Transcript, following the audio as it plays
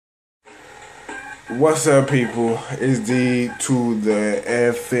What's up, people? It's D to the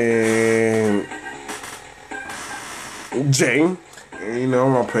FN J. And you know,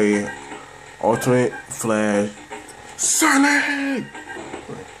 I'm gonna play Ultimate Flash Sonic.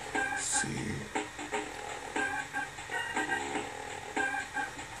 Let's see.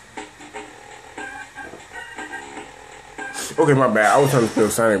 Okay, my bad. I was trying to spell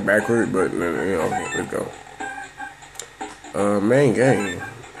Sonic backward, but you know, okay, let's go. Main game.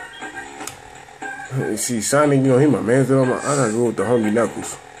 See, Sonic, you know, he my man. So I gotta go with the homie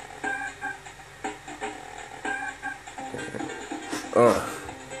Knuckles.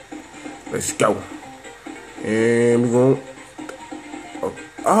 Let's go. And we going.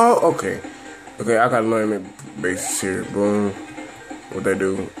 Oh, okay. Okay, I gotta learn the basics here. Boom. What that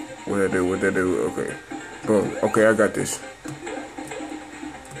do? What that do? What that do? Okay. Boom. Okay, I got this.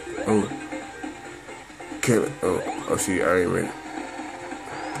 Oh. Kill it. Oh, see, I ain't ready.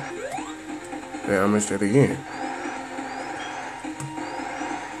 Yeah, I missed that again.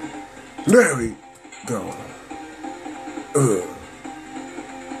 There we go.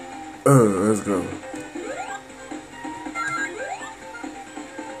 Let's go.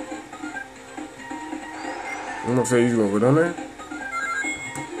 I'm gonna say you gonna go down there.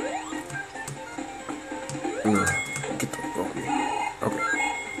 Get the fuck off me.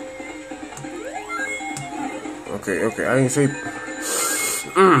 Okay. Okay. I ain't say.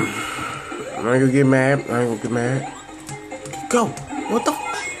 I ain't gonna get mad. I ain't gonna get mad. Go. What the?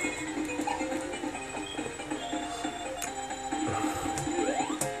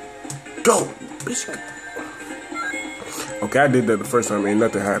 Go, bitch. Okay, I did that the first time. Ain't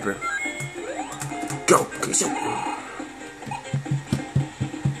nothing happened. Go.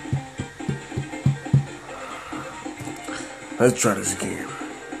 Let's try this again.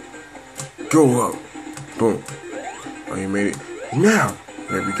 Go up. Boom. Oh, you made it. Now.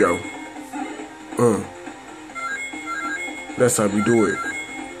 There we go. That's how we do it.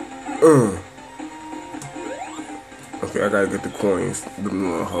 Okay, I gotta get the coins, the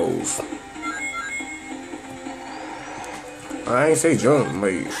little holes. I ain't say jump,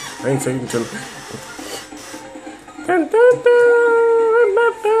 like, I ain't say you can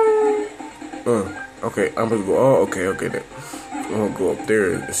okay, I'm gonna go, oh, okay, then. I'm gonna go up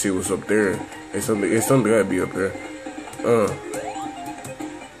there and see what's up there. It's something gotta be up there.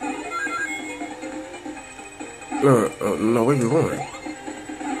 No, where you going?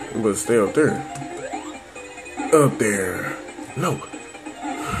 You better stay up there. Up there. No.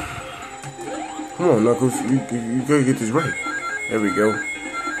 Come on, Knuckles. You gotta get this right. There we go.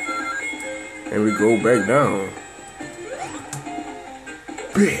 And we go back down.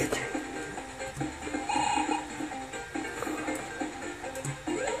 Big.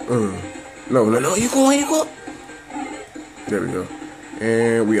 No. You go. There we go.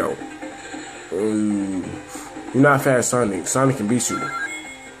 And we out. You're not fast, Sonic. Sonic can beat you.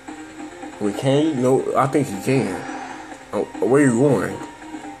 Wait, can you? No, I think he can. Oh, where you going?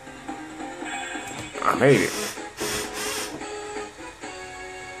 I made it.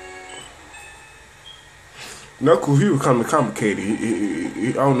 Knuckles, he was kind of complicated. He,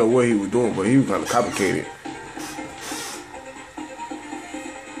 I don't know what he was doing, but he was kind of complicated.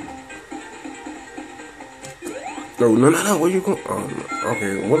 No, where you going? Oh,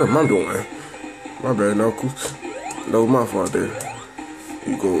 okay, what am I doing? My bad, Knuckles. That was my fault there.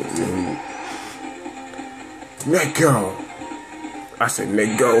 You go. Let go. I said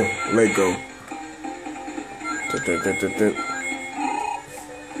let go. Let go.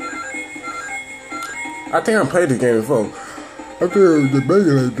 I think I played this game before. I think the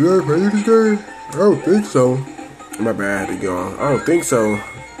bigger like, did I play this game? I don't think so. My bad, I had to go on. I don't think so.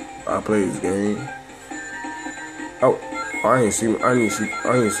 I played this game. Oh, I didn't see him. I didn't see.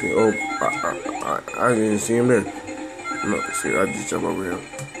 Oh, I didn't see him there. No, shit, I just jump over here.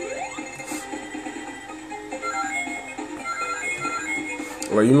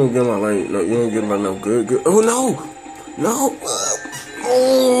 Like, you don't get like no, you don't get like no good. Oh no.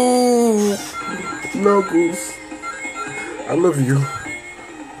 Oh, Knuckles, I love you.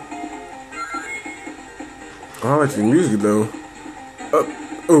 I like the music though.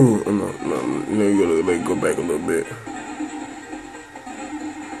 No, you gotta like go back a little bit.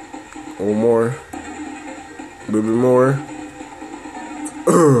 One more. A little bit more.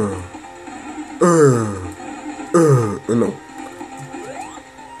 No.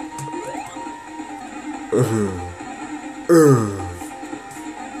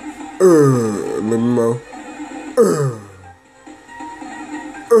 A little more.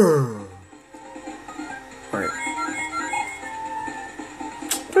 Alright.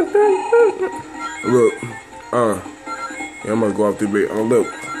 Look. Yeah, I'm gonna go off the bit. Look.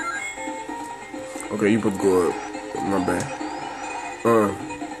 Okay, you supposed to go up. My bad.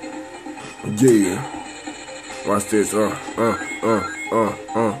 Yeah. Watch this.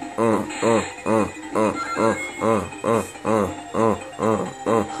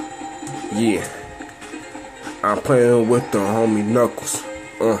 Yeah. I'm playing with the homie Knuckles.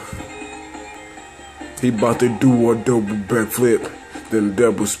 He about to do a double backflip, then a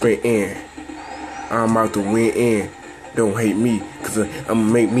double spin in. I'm about to win in. Don't hate me, cause I'ma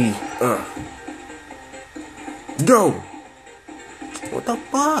make me, Go! What the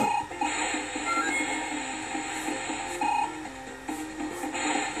fuck?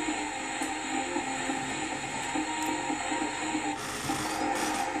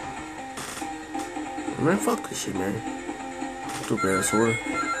 Man, fuck this shit, man. Too bad, sort of.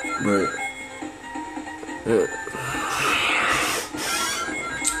 But,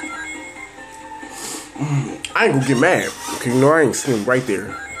 I ain't gonna get mad. Cause you know I ain't sitting right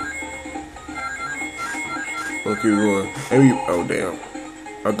there. Okay, we're going. Maybe, oh damn.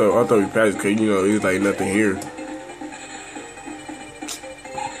 I thought we passed cause you know there's like nothing here.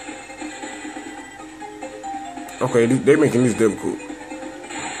 Okay, they making this difficult.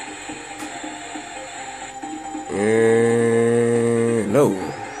 And no,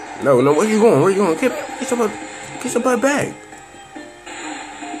 where you going? Where you going? Get your butt back.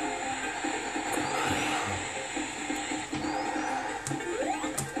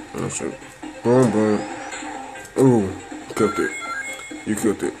 Oh shit. Boom, boom. Ooh, killed it. You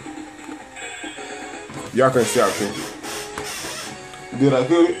killed it. Y'all can see I killed it. Did I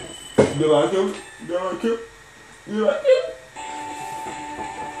kill it? Did I kill it? Did I kill it? Did I kill it?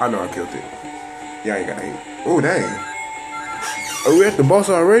 I know I killed it. Y'all ain't gotta hate. Oh, dang. Are we at the boss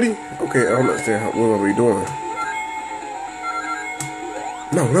already? Okay, I don't understand what are we doing.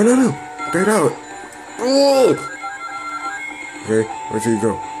 No. Get out. Oh. Okay, where'd you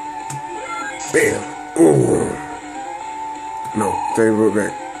go? Bam. Oh. No, stay real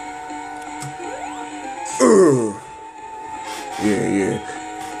back. Yeah.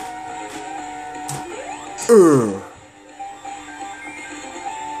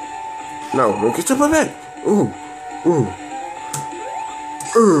 No, get your butt back. Ooh.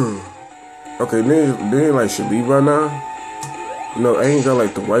 Okay, then like should leave right now. No, I ain't got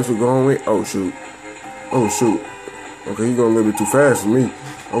like the wife we're going with. Oh shoot. Okay, he going a little bit too fast for me.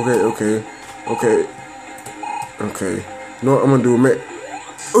 Okay. You know what I'm gonna do, man?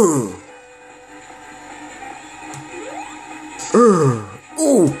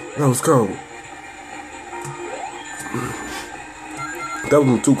 Ooh, that was cold. That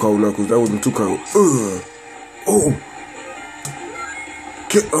wasn't too cold, Knuckles. That wasn't too cold.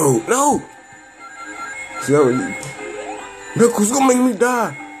 Oh, no! See how Knuckles gonna make me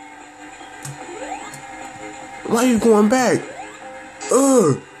die. Why you going back?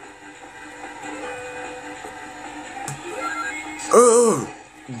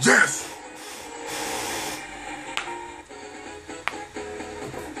 Yes!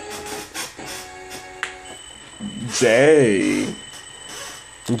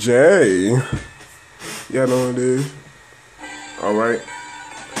 Jay. Y'all know what it is. Alright.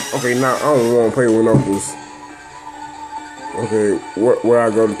 Okay, now I don't want to play with Knuckles. Okay, where I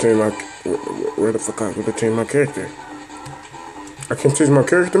go to change my... Where the fuck I go to change my character? I can't change my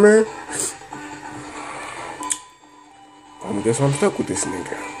character, man? I guess I'm stuck with this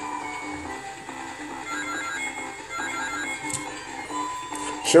nigga.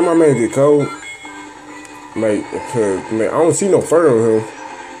 Should my man get cold? Like, cause man, I don't see no fur on him.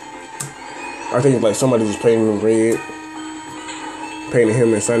 I think it's like somebody just painted him red. Painted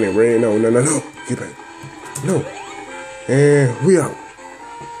him and sun in red. No. Get back. No. And we out.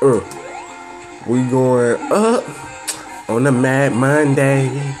 We going up on a Mad Monday.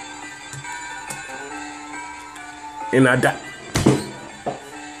 And I die.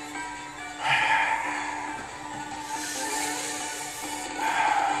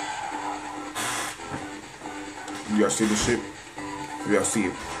 Y'all see this shit? Y'all see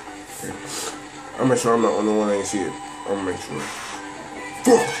it? Okay. I'll make sure I'm not the only one that ain't see it. I'm gonna make sure.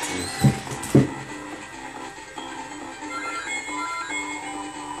 Fuck you.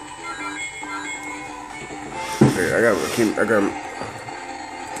 Okay, I got.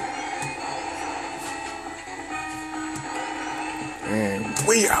 And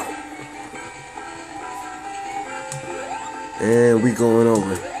we out. And we going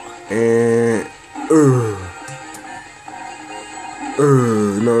over. And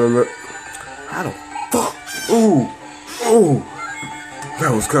no. How the fuck? Ooh.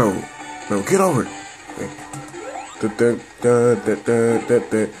 That was cold. No, get over it.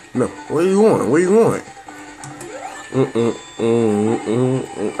 No, where you going? I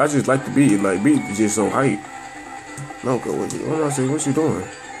just like the beat. Like, beat is just so hype. No, go with you. What am I saying? What you doing?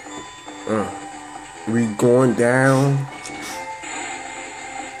 We going down.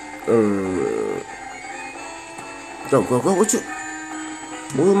 Go. What you?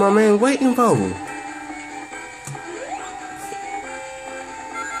 What was my man waiting for?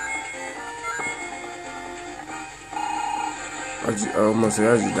 I'm gonna say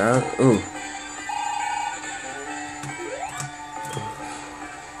I just died.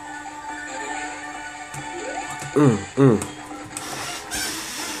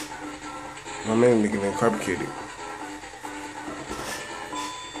 My man making that complicated.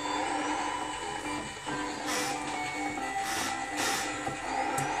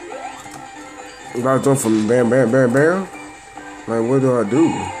 If I jump from bam, like what do I do?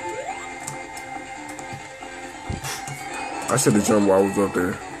 I should have jumped while I was up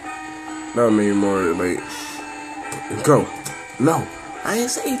there. That would make more like go. No, I ain't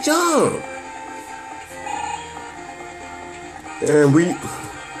say jump. And we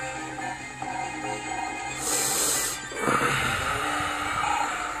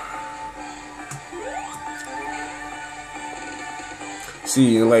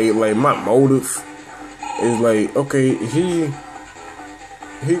see, like my motive is like, okay, he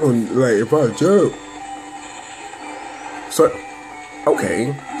gonna, like, if I jump. So,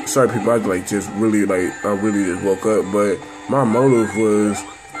 okay, sorry people, I like just really I really just woke up, but my motive was,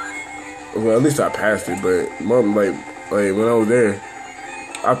 well, at least I passed it, but like when I was there,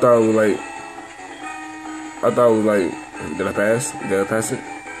 I thought it was like, did I pass? Did I pass it?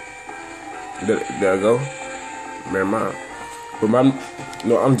 Did I go? Never mind. But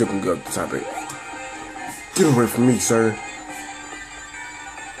no, I'm just gonna go off the topic. Get away from me, sir.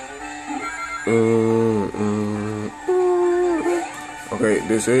 Okay,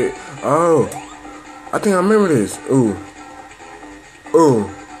 this it. Oh, I think I remember this. Ooh.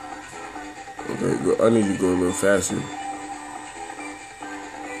 Okay, I need you to go a little faster.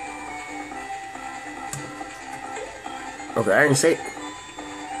 Okay, I ain't say.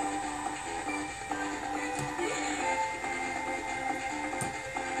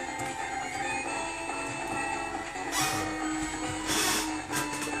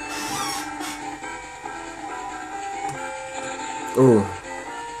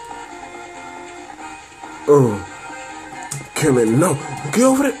 Kill it. No. Get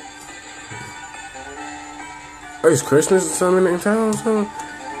over it. Oh, it's Christmas or something in town or something?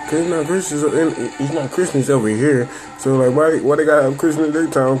 Cause it's not Christmas over here. So like why they gotta have Christmas in their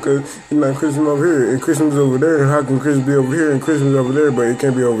town? Cause it's not Christmas over here and Christmas over there. How can Christmas be over here and Christmas over there, but it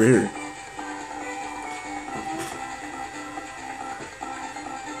can't be over here?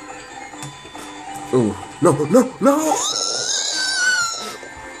 Ooh. No.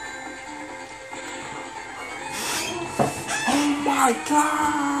 My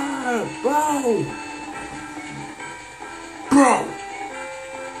God, bro.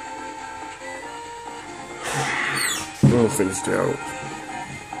 I'm gonna finish it out.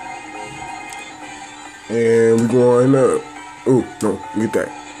 And we're going up. Oh, no, get that.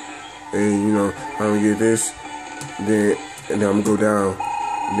 And you know, I'm gonna get this, then I'm gonna go down,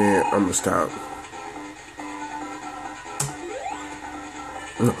 then I'm gonna stop.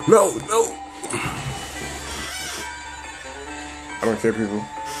 No. I don't care, people.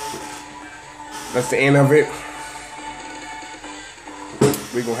 That's the end of it.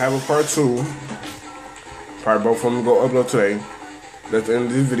 We're gonna have a part 2. Probably both of them go upload today. That's the end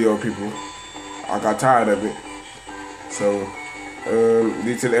of this video, people. I got tired of it. So,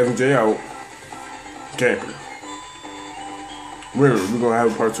 these to the FJ out. Camper. Remember, we're gonna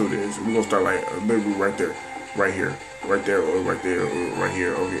have a part 2 of this. We're gonna start like literally right there. Right here. Right there, or right there, or right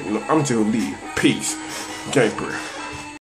here. Okay. No, I'm just gonna leave. Peace. Camper.